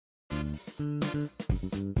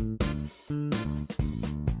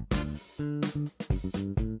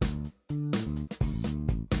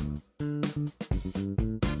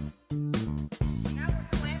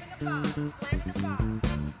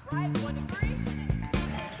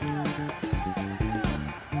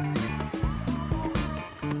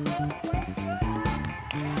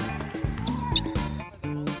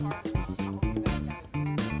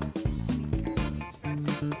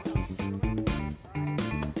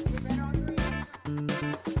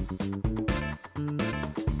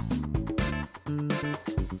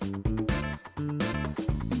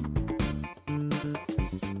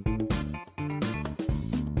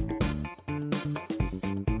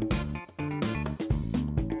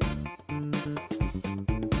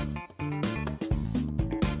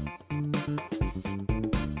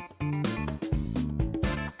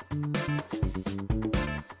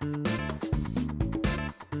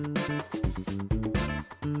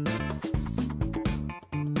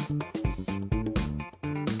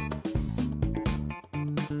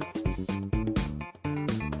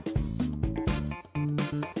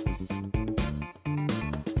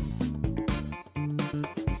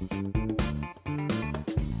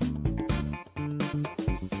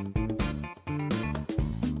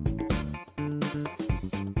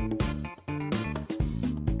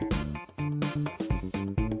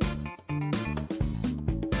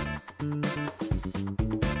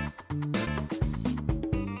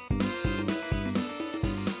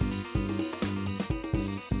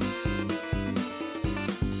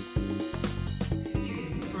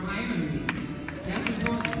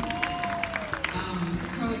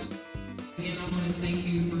Thank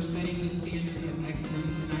you for setting the standard of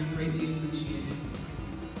excellence, and I greatly appreciate it.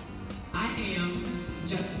 I am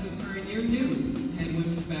Jessica Kern, your new head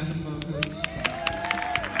women's basketball coach.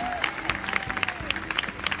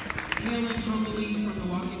 Hailing humbly from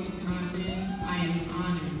Milwaukee, Wisconsin, I am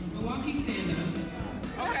honored. Milwaukee, stand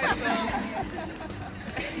up. Okay, so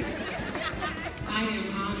I am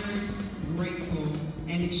honored, grateful,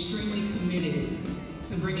 and extremely committed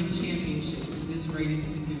to bringing championships to this great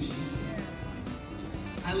institution.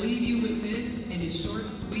 I leave you with this, and it's short,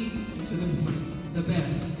 sweet, and to the point. The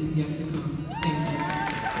best is yet to come. Thank you.